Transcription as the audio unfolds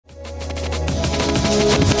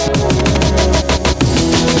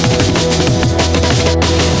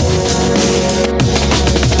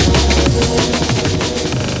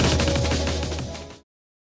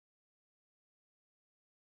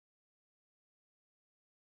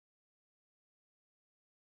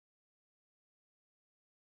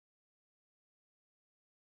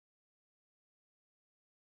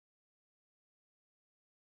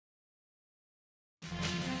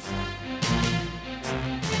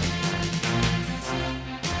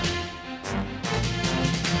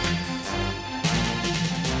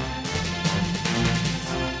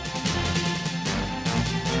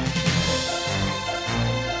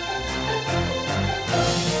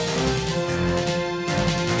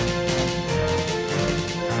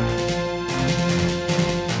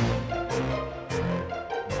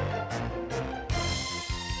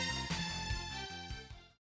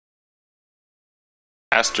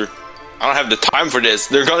faster. I don't have the time for this.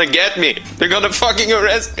 They're gonna get me. They're gonna fucking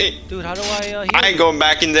arrest me. Dude, how do I I ain't going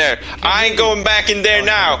back in there. I ain't going back in there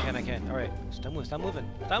now. I can. All right. Stop moving. Stop moving.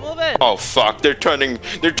 Stop moving. Oh fuck! They're turning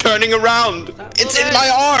around. It's in my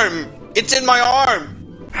arm. It's in my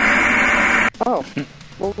arm. Oh.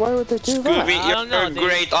 Well, why would they do that? Scooby, you're a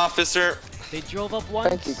great officer. They drove up once.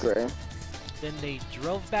 Thank you, Gray. Then they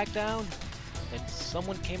drove back down. Then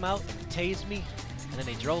someone came out and tased me. And then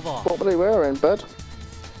they drove off. What were they wearing, bud?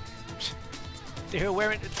 They were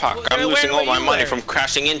wearing. Fuck! I'm losing all my money from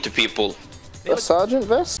crashing into people. A sergeant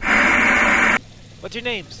vest? What's your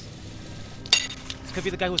names? This could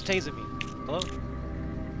be the guy who's tasing me. Hello?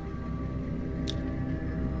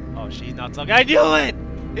 Oh, she's not talking. I knew it!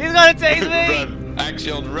 He's gonna tase me! Run.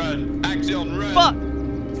 AXION, run! AXION, run! Fuck!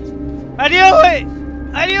 I knew it!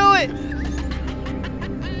 I knew it!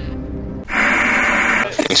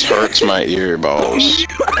 This hurts my ear balls. He's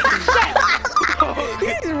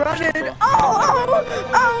running! Oh!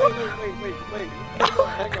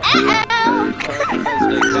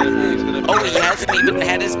 Oh, he hasn't even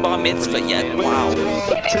had his bar mitzvah yet. Wow.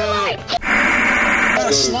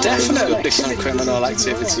 That's definitely some criminal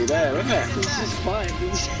activity there, isn't it?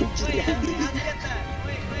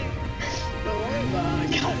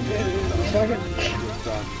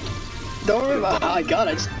 Don't worry about how I got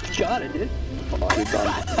it. I just got it, dude.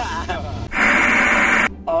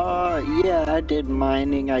 Yeah, I did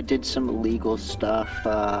mining. I did some illegal stuff.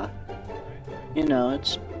 You know,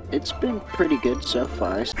 it's been pretty good so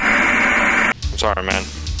far. Sorry, man.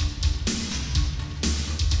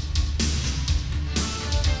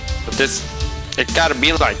 But it gotta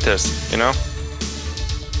be like this, you know?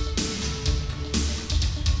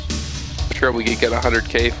 Sure, we could get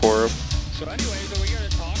 100K for him. So anyways, are we gonna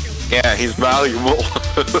talk? Yeah, he's valuable.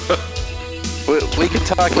 we can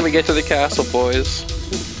talk when we get to the castle, boys.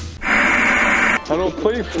 I don't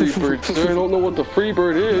play Freebird, sir. I don't know what the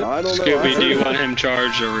Freebird is. I don't know. Scooby, do you want him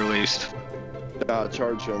charged or released?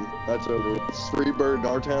 Charge him. That's over. It's Freebird in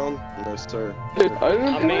our town? No, sir.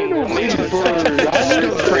 I mean, Freebird.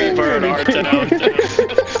 Freebird, our town.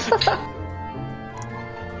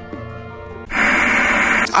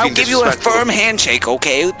 I'll give you a firm handshake,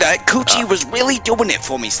 okay? That coochie was really doing it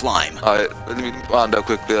for me, Slime. Alright, let me round up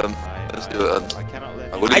quickly then. Let's do it.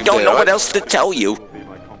 I don't know what else to tell you.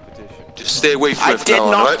 Just stay away from it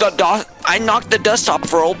now, alright? I knocked the dust off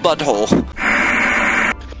for old butthole.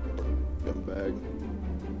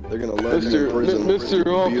 They're gonna let me in prison. Mr.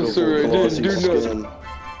 Officer, I didn't do nothing.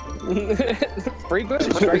 Freebird?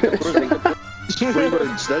 Straight to prison.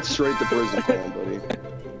 Freebirds, that's straight to prison, buddy.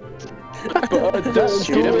 But I don't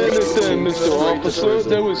do anything, Mr. Officer.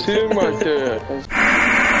 That was him right there.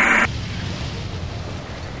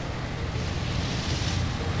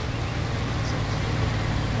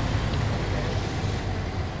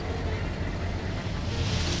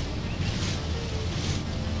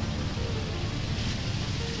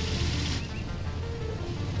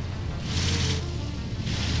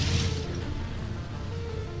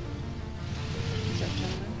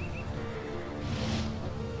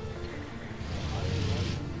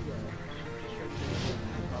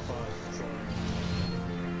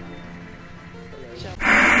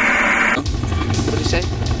 What did he say?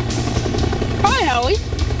 Hi, Howie.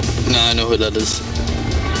 No, I know who that is.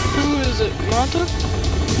 Who is it, Martha?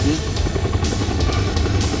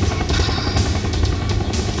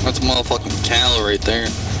 That's a motherfucking cow right there.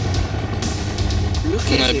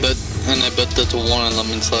 Look at it. I bet that's one of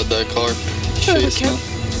them inside that car. Chasing him.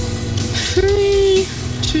 3,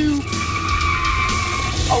 2.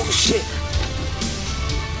 Oh shit.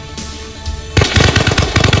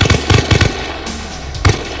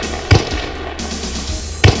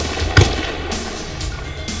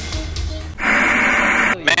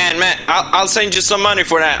 Man, I'll send you some money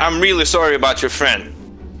for that. I'm really sorry about your friend.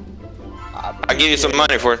 I'll give you some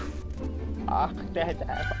money for it.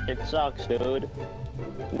 It sucks, dude.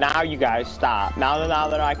 Now you guys stop. Now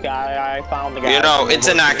that I found the guy. You know, it's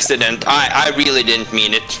an accident. I really didn't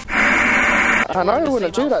mean it. And I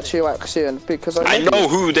wouldn't do that to you, Axion, because I know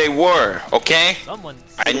who they were, okay? Someone.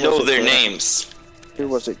 I know their names. Who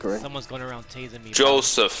was it, Gray? Someone's going around tasing me.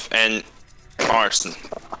 Joseph and Carson.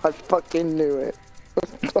 I fucking knew it.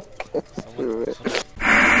 Knew it.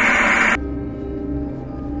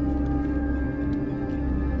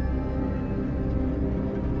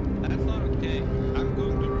 That's not okay. I'm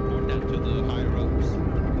going to report that to the higher ups.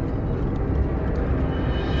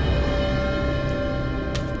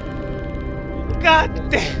 God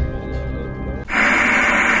damn.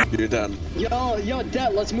 You're done. Yo,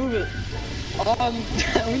 Dad, let's move it.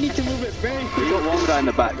 We need to move it very quickly. We got one guy in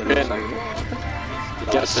the back that looks like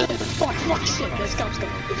Fuck's sake, let's go.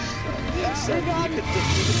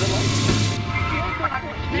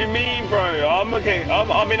 What do you mean, bro? I'm okay. I'm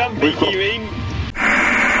PQing.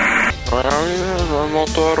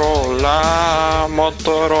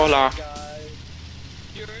 Motorola.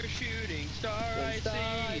 You're a shooting star, I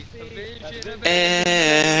see. A vision of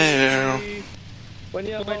When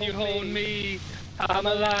you hold me, I'm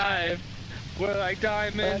alive. We're like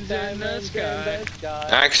diamonds in the sky.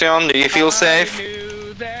 AXION, do you feel safe?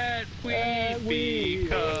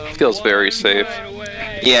 Feels very safe.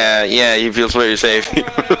 Yeah, he feels very safe.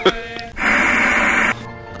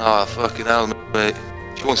 Ah, fucking hell, mate.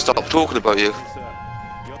 She won't stop talking about you.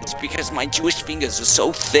 It's because my Jewish fingers are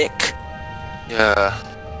so thick. Yeah.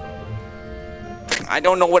 I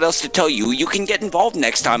don't know what else to tell you. You can get involved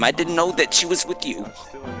next time. I didn't know that she was with you.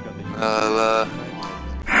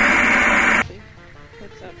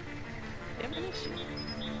 What's up? You have an issue?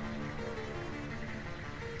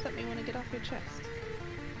 Something you want to get off your chest?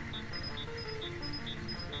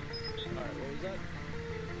 Alright, what was that?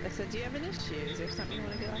 I said, do you have an issue? Is there something you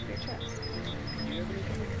want to get off your chest? Do you have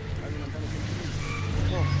anything? I mean, I'm kind of confused.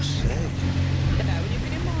 Oh, sick. Yeah, when you've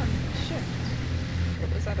been in on shift. What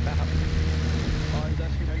was that about? I was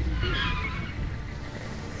asking how you do.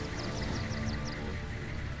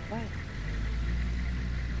 Why?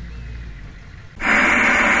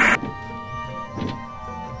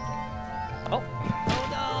 Oh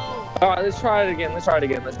no! Alright, let's try it again. I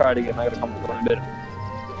gotta come for a bit.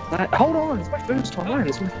 Hold on, it's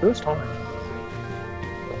my first time.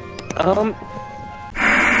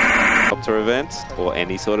 Helicopter event, or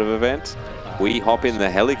any sort of event, we hop in the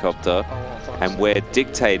helicopter and we're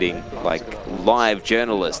dictating like live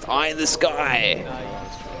journalist, eye in the sky.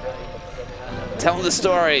 Tell the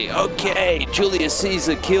story. Okay, Julius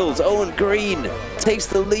Caesar kills Owen Green, takes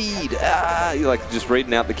the lead. Ah, you're like just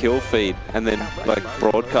reading out the kill feed and then like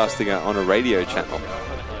broadcasting it on a radio channel.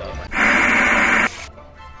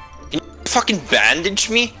 Can you fucking bandage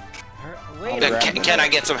me? Wait, Can I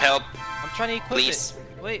get some help? I'm trying to equip Please.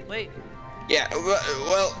 it. Wait. Yeah,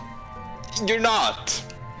 well, you're not.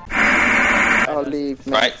 I'll leave,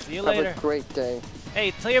 man. Right. See you Have later. a great day.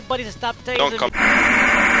 Hey, tell your buddies to stop tasing Don't me. come. I'm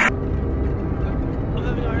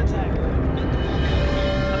having a heart attack.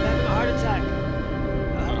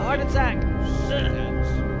 A heart attack.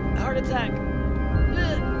 A heart attack.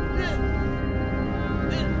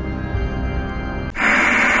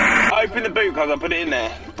 Open the boot, cuz I put it in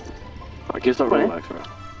there. I guess that Rolex, bro.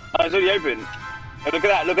 Oh, it's already open. Oh, look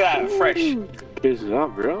at that, fresh. Guess that,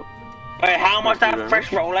 bro. Wait, how much that fresh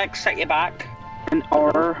Rolex set you back? An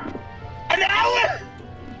hour. An hour?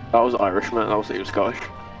 That was Irish, man. That was even Scottish.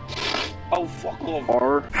 Oh, fuck off.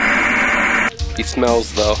 Hour. He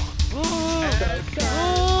smells though.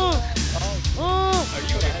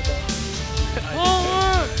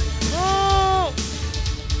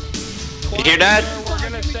 You hear that?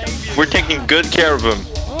 We're taking good care of him.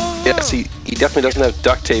 Yes, he definitely doesn't have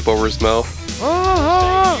duct tape over his mouth.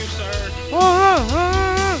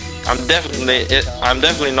 I'm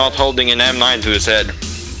definitely not holding an M9 to his head.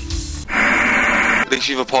 At least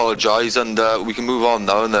you've apologised and we can move on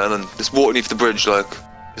now and then and there's water beneath the bridge, like.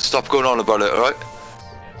 Just stop going on about it, alright?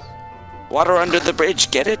 Water under the bridge,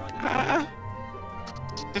 get it?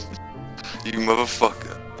 You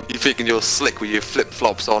motherfucker. You thinking you're slick with your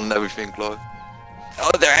flip-flops on and everything, like.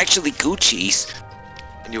 Oh, they're actually Gucci's.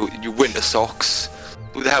 And your winter socks.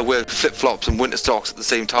 Who the hell wear flip-flops and winter socks at the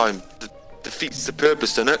same time? Defeats the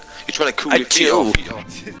purpose, doesn't it? You're trying to cool your feet off. I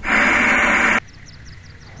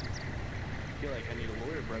feel like I need a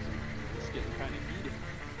lawyer present. It's getting kind of heated.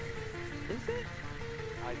 Is it?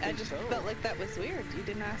 I just felt like that was weird. You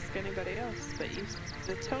didn't ask anybody else, but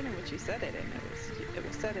the tone in which you said it in, it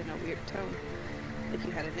was said in a weird tone. Like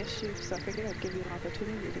you had an issue, so I figured I'd give you an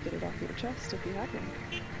opportunity to get it off your chest if you had one.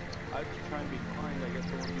 I was just trying to be kind. I guess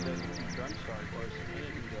I want to do that in the drum start course.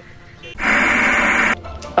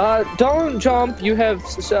 Don't jump. You have,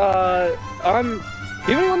 do you have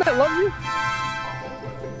anyone that loves you?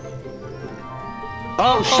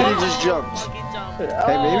 Oh shit, he just jumped.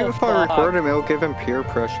 Hey, maybe if I record him, it'll give him peer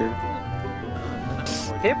pressure.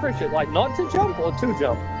 Peer pressure, like not to jump or to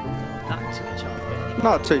jump? Not to jump.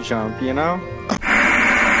 Not to jump, you know?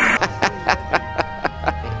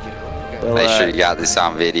 Make sure you got this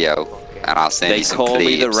on video, and I'll send you some clips. They call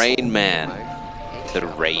me the Rain Man. The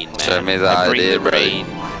Rain Man. Show me the ID, brother.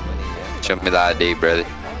 Show me the ID, brother.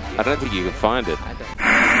 I don't think you can find it.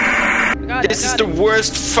 This is the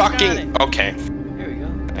worst fucking... Okay. Here we go.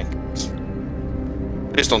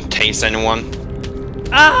 Please don't taste anyone.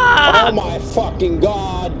 Ah! Oh my fucking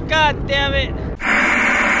god! God damn it!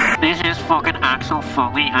 This is fucking Axel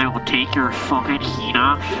Foley. I will take your fucking heat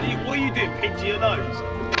off. What are you doing? Pinching your nose?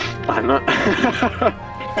 I'm not.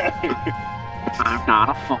 I'm not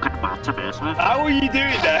a fucking man to mess with. How are you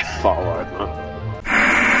doing that? Forward, man.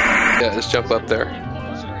 Yeah, just jump up there.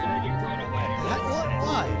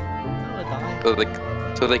 Why?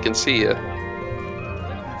 So they can see you.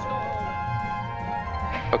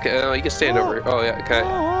 Okay, you can stand over. Oh yeah, okay.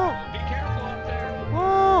 Be careful up there.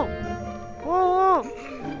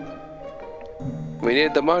 We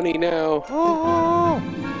need the money now.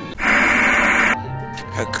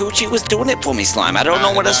 Her coochie was doing it for me, Slime. I don't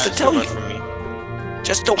know what else to tell you.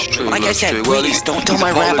 Just don't, like I said, please don't tell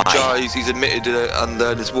my rabbi. He's admitted it, and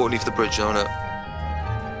there's water underneath the bridge, on it.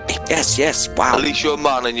 Yes, wow. At least you're a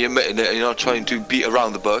man and you're admitting it, and you're not trying to beat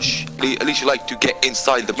around the bush. At least you like to get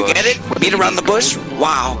inside the bush. You get it? Beat around the bush?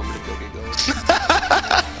 Wow.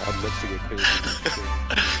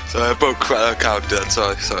 So I broke character,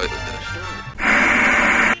 sorry.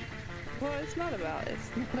 Well, it's not about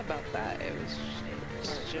that. It's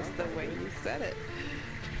just the way you said it.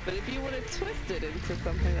 But if you want to twist it into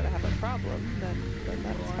something that I have a problem, then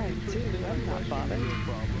that's fine too. I'm not bothered.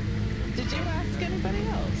 Did you ask anybody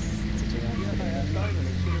else? Did you ask anybody else?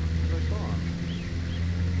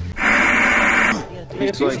 I mean,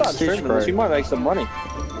 if you start streaming this, you might make some money.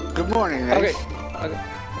 Good morning, Okay.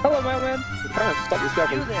 Hello, mailman. I'm trying to stop this guy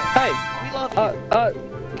from... Hey! We love you.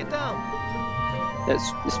 Get down.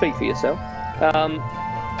 Let's speak for yourself. Get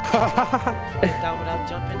down without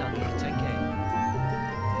jumping, I'll give you 10K.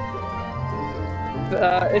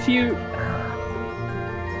 If you...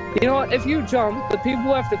 You know what? If you jump, the people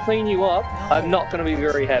who have to clean you up are not going to be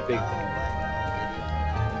very happy.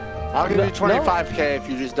 I'll give you 25K if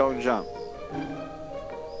you just don't jump.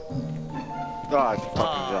 Oh, I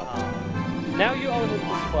fucking jumped. Now you owe him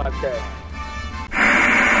 25K.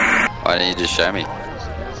 Why didn't you just show me?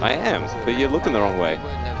 I am, but you're looking the wrong way.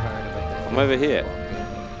 I'm over here.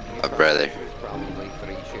 Oh, brother.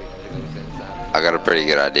 I got a pretty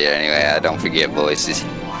good idea anyway. I don't forget voices.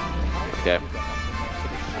 Okay.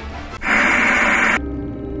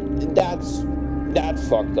 That's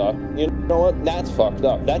fucked up. You know what? That's fucked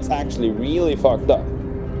up. That's actually really fucked up.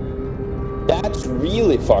 That's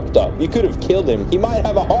really fucked up. You could have killed him. He might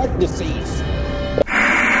have a heart disease.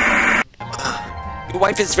 Your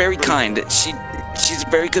wife is very kind. She's a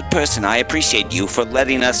very good person. I appreciate you for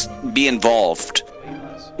letting us be involved.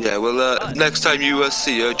 Yeah, well, next time you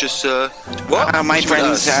see her, just, what? My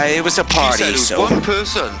friends, it was a party, you said it was one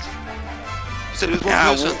person. You said it was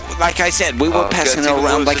one person. Like I said, we were passing her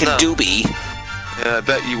around like a doobie. Yeah, I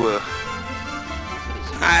bet you were.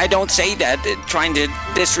 I don't say that, trying to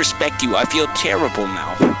disrespect you. I feel terrible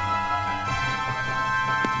now.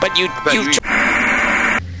 But you didn't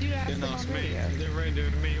ask me. You didn't really do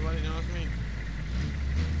it to me. Why didn't you ask me?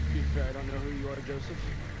 To be fair, I don't know who you are, Joseph.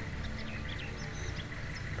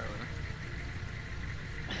 Fair enough.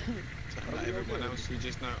 So like everyone else, you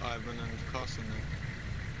just know Ivan and Carson then.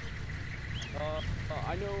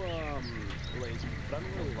 I know Blaze, but I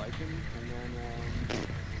don't really like him. And then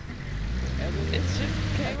Evan, It's just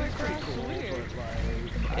came pretty across cool, weird.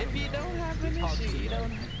 but like, If you don't have an issue, you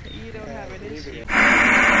don't have an issue.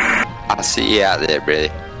 I'll see you out there,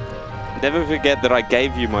 brother. Never forget that I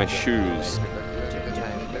gave you my shoes.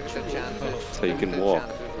 So you can walk.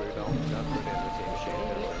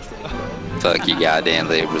 Fuck you goddamn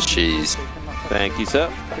liberal cheese. Thank you, sir.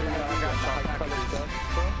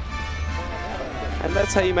 And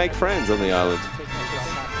that's how you make friends on the island.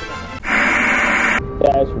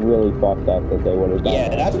 That's really fucked up that they would have done. Yeah,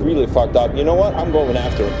 that's really fucked up. You know what? I'm going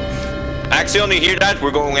after him. AXION, you hear that?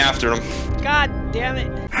 We're going after him. God damn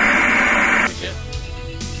it.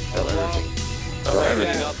 Drop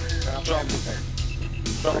everything up.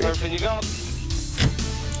 Drop everything you got.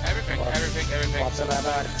 Everything. What's in our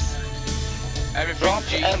bags? Everything. Drop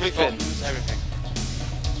everything. Everything.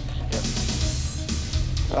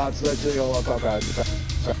 That's literally all I've got, guys.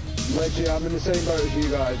 Literally, I'm in the same boat as you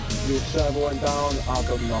guys. Your server went down, I've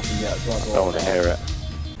got nothing yet, so I don't want to hear it.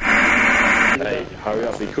 Hey, hurry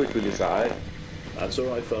up, be quick with this, alright? That's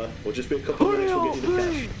alright, fella. We'll just be a couple of minutes, we'll get you the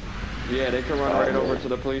cash. Yeah, they can run right over to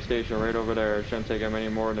the police station, right over there. It shouldn't take them any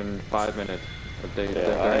more than 5 minutes. If they're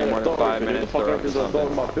any more than 5 minutes, they're up to something.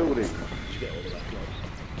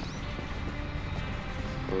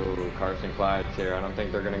 Ooh, Carson Clyde's here. I don't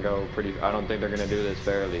think they're gonna go I don't think they're gonna do this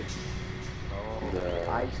fairly.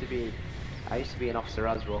 I used to be an officer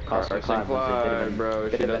as well. Carson Clyde, bro.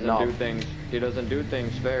 He doesn't do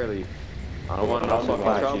things fairly. I don't want no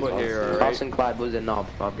fucking trouble here, alright? Carson Clyde was a knob.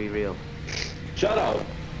 I'll be real. Shut up.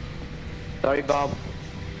 Sorry, Bob.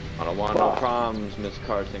 I don't want no problems, Miss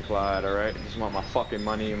Carson Clyde, alright? I just want my fucking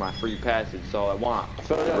money and my free passage, that's all I want.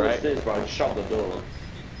 Alright? This, bro. Shut the door.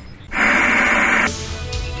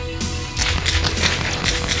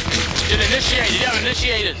 Get initiated, yeah,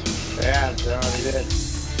 initiated. Yeah, they already did.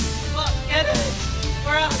 Look, get it!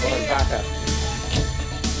 We're out here! Back up.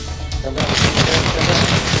 Come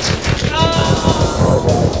back.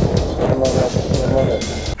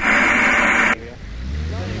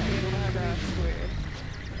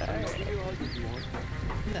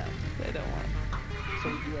 No, they don't want. So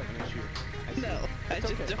you do have an issue. No, I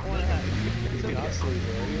just don't want to have. It's okay. I'll sleep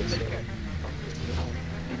earlier, so.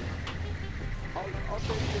 I'll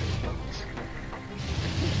show you.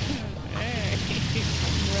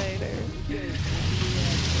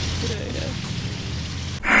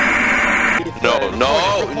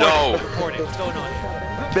 No. What's going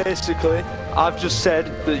on? Basically, I've just said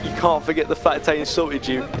that you can't forget the fact I insulted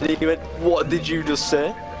you. And then you went, what did you just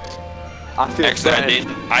say? I feel Actually,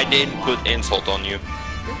 I didn't put insult on you.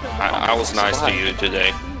 I was nice to you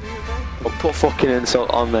today. Well, put fucking insult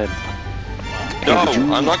on then. No,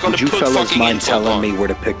 I'm not gonna Would you put fellas fucking mind insult telling on. me where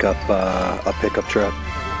to pick up a pickup truck?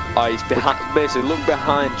 Oh, he's behind. Basically, look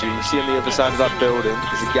behind you. You see on the other side of that building,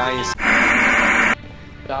 there's a guy.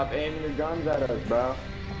 Stop aiming your guns at us, bro.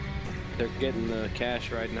 They're getting the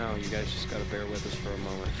cash right now. You guys just gotta bear with us for a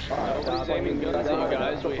moment. Nobody's aiming guns at you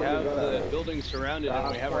guys. We have the building surrounded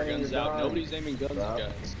and we have our guns out. Nobody's aiming guns at you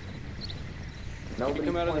guys. If you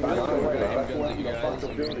come out of the building, we're gonna aim guns at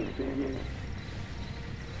you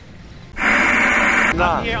guys.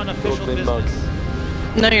 I'm here on official business.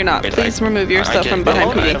 No, you're not. Wait, Please remove yourself from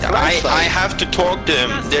behind PD. I have to talk to him.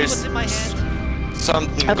 There's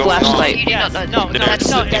something A going flashlight. on.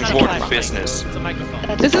 There's important business. It's a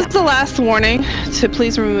microphone. This is the last warning to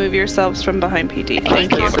please remove yourselves from behind PD.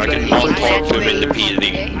 Thank you. I can not talk to him in the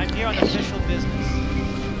PD. I'm here on official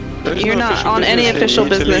business. You're not on any official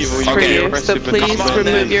business for you, so please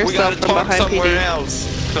remove yourself from behind PD.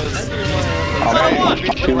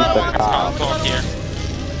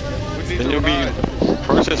 Then you'll be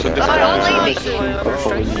processed with this.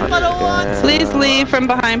 Please leave from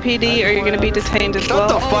behind PD or you're going to be detained as well.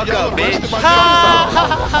 Shut the fuck up, bitch.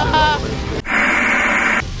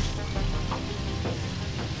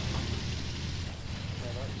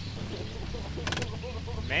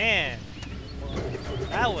 Man,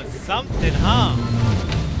 that was something, huh?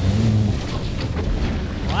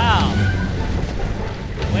 Wow.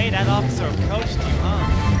 The way that officer approached you, huh?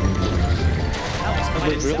 That was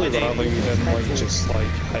quite Really intimidating. rather you than like just like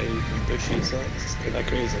hide and bushy sex. Isn't that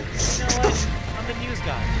crazy? You know what? I'm the news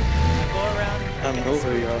guy. I go around. I know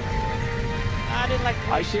who you are. I didn't like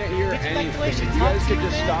the way I can't hear Did you like the way anything. she You guys talked to could you,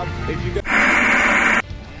 just man? stop. If you guys.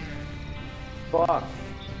 Fuck.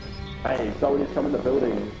 Hey, somebody's coming to the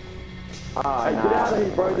building. Hey, get out of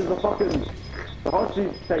here, bro. There's a fucking... The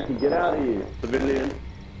hostage taken. Get out of here, civilian.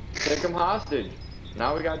 Take him hostage.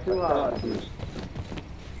 Now we got 2 hostages.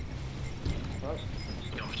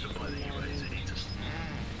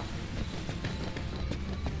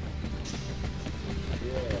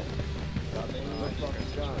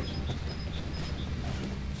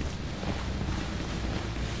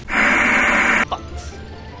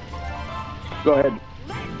 Go ahead.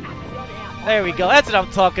 There we go. That's what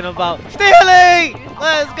I'm talking about. Stealing!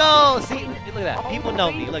 Let's go! See, look at that. People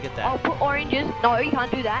know me. Look at I'll that. put oranges. No, you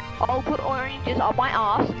can't do that. I'll put oranges on my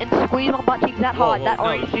ass and squeeze my butt cheeks that Whoa, hard. whoa, That no.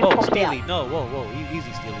 orange juice Whoa, pops Steely. out. No, whoa.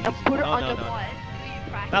 Easy, Steely. And put it No, on no, your no. butt.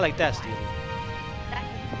 Not like that, Steely.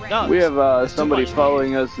 No, We have it's too somebody much.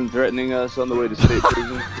 following us and threatening us on the way to state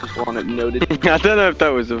prison. Just want it noted. I don't know if that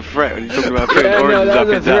was a threat when you talking about putting Yeah, no, oranges that up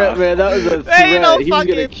was a his threat, ass. man. That was a Ain't threat. no He was gonna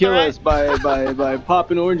fucking kill threat. us by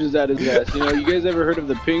popping oranges at his ass. You know, you guys ever heard of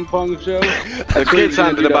the ping pong show? The That's what kid he's gonna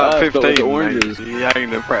sounded do to about us, but with 15. oranges. Mate. He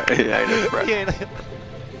ain't a threat. He ain't a threat. You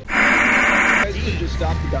guys could just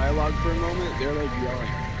stop the dialogue for a moment. They're like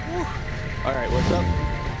yelling. Alright, what's up?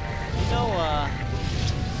 You know,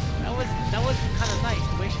 that was kind of nice,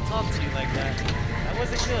 the way she talked to you like that. That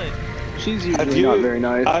wasn't good. She's usually not very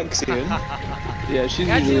nice. AXION? Yeah, she's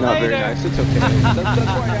Got usually you not very later. nice. It's okay. That's why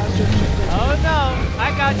I asked her if she's like, Oh no,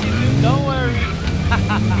 I got you, dude. Don't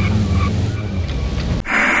worry.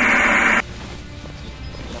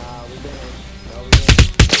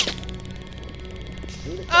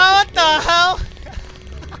 Oh, what the hell?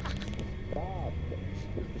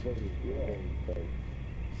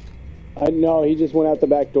 No, he just went out the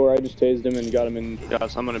back door. I just tased him and got him in. Yeah,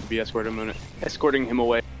 so I'm gonna be escorting him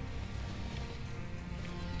away.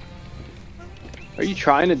 Are you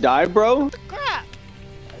trying to die, bro? Crap!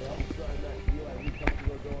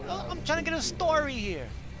 Oh, I'm trying to get a story here.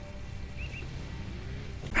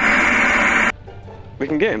 We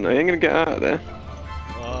can get him though, he ain't gonna get out of there.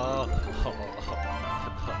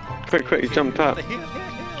 Quick, quick, he jumped up.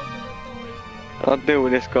 I'll deal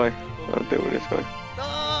with this guy. I'll deal with this guy.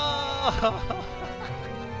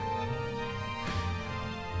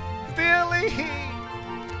 Steely!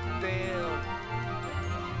 Damn.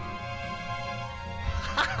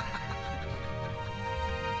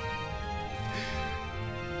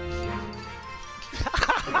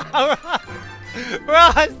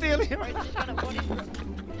 Run, Steely!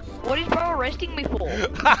 What is bro arresting me for?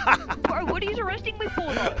 Bro, what is arresting me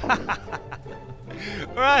for though?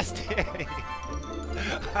 Rusty!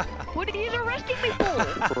 What are you arresting me for?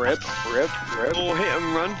 Rip. Oh, hit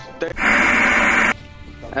and run.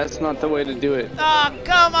 That's not the way to do it. Oh,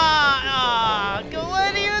 come on! Oh,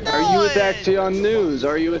 what are you doing? Are you with AXION News?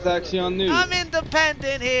 Are you with AXION News? I'm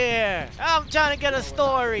independent here. I'm trying to get a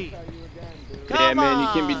story. Yeah, man, you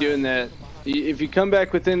can't be doing that. If you come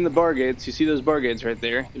back within the bar gates, you see those bar gates right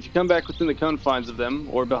there. If you come back within the confines of them,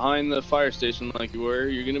 or behind the fire station like you were,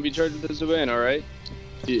 you're gonna be charged with disobeying. All right?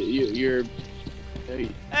 You're.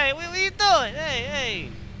 Hey, what are you doing? Hey.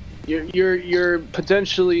 You're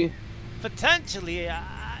potentially. Potentially.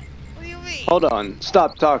 What do you mean? Hold on.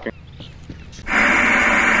 Stop talking.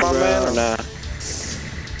 My man or not?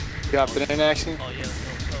 You got it in action? Oh yeah, let's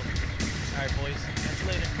go. Alright, boys. Catch you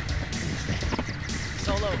later.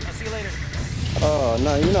 Solo, I'll see you later. Oh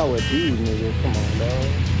no, you're not with these niggas. Come on, dog.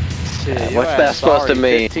 Shit, what's that supposed to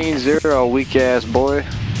mean? 15-0, weak ass boy.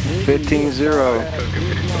 15-0.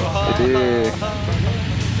 Yeah.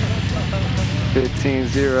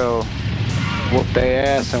 15-0. Whoop they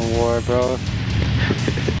ass in war, bro.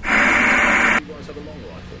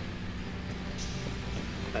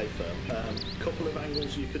 Hey, firm. Couple of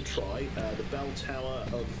angles you could try. The bell tower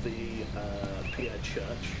of the PA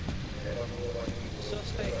church.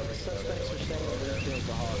 Suspects are saying they killed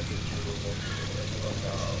the hostage.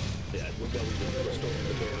 Yeah, we'll go with the storming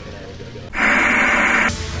the building and go.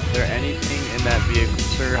 Is there anything in that vehicle?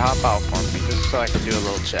 Sir, hop out for me, just so I can do a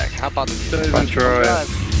little check. Hop out the vehicle. Don't drive.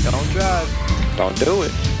 Don't drive. Don't do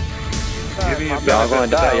it. Y'all gonna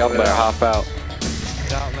die, y'all better hop out.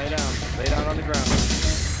 Lay down. Lay down on the ground.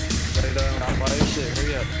 Lay down. Drop all your shit.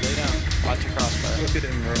 Hurry up. Lay down. Watch your crossfire. Look at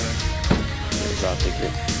him, right. Drop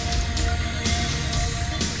ticket.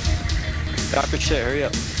 Drop your shit. Hurry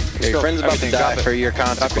up. Your friend's about to die for your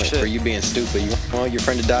consequence, for you being stupid. You want your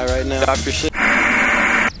friend to die right now? Drop your shit.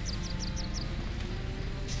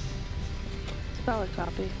 Solid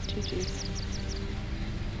copy. 2 Gs.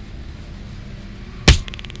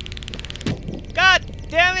 God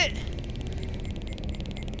damn it!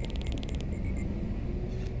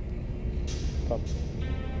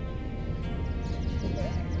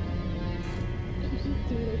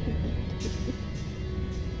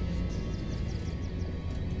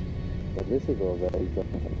 This is all that.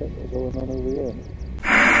 What's going on over here?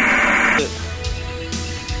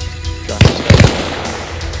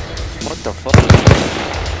 What the fuck?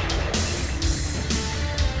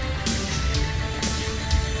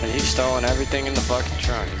 And he's stolen everything in the fucking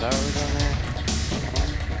trunk. Is that what we're doing there?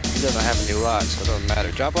 He doesn't have any locks, so it doesn't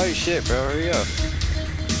matter. Drop all your shit, bro. Hurry up.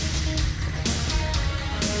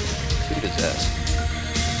 Shoot his ass.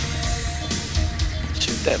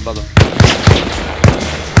 Shoot that mother.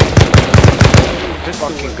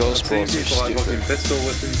 Fucking ghost balls are stupid. Pistol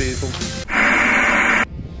whipping people.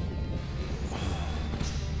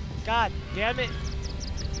 God damn it!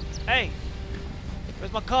 Hey,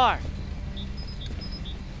 where's my car?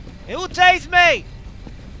 Hey, who tased me?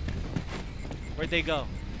 Where'd they go?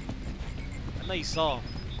 I know you saw them.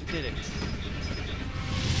 Who did it?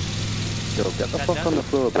 Yo, get the fuck them? on the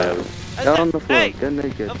floor, bro. Get on the floor. Hey, Get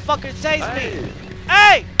naked. them fuckers tased me.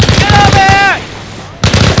 Hey, get over here!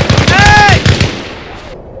 Hey!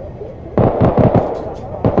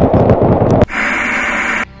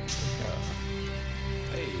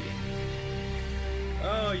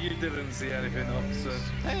 Oh, you didn't see anything, officer.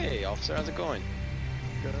 Hey, officer, how's it going?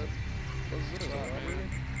 Good. What's this?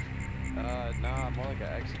 Nah, more like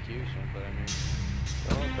an execution, but I mean...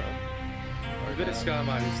 Okay. This guy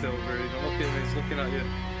might be still rude. I'm looking at him, he's looking at you.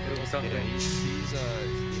 What's happening? Yeah,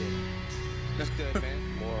 he's good, man.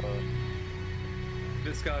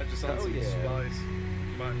 This guy just on some spice.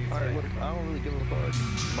 You might need to take him. I don't really give a fuck.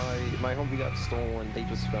 My homie got stolen. They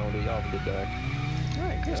just found it. Y'all have a good day.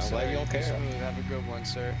 Alright, good. I'm glad you don't care. Have a good one,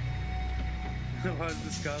 sir. Why does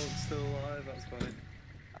this guy look still alive? That's funny.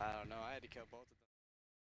 I don't know. I had to kill both of them.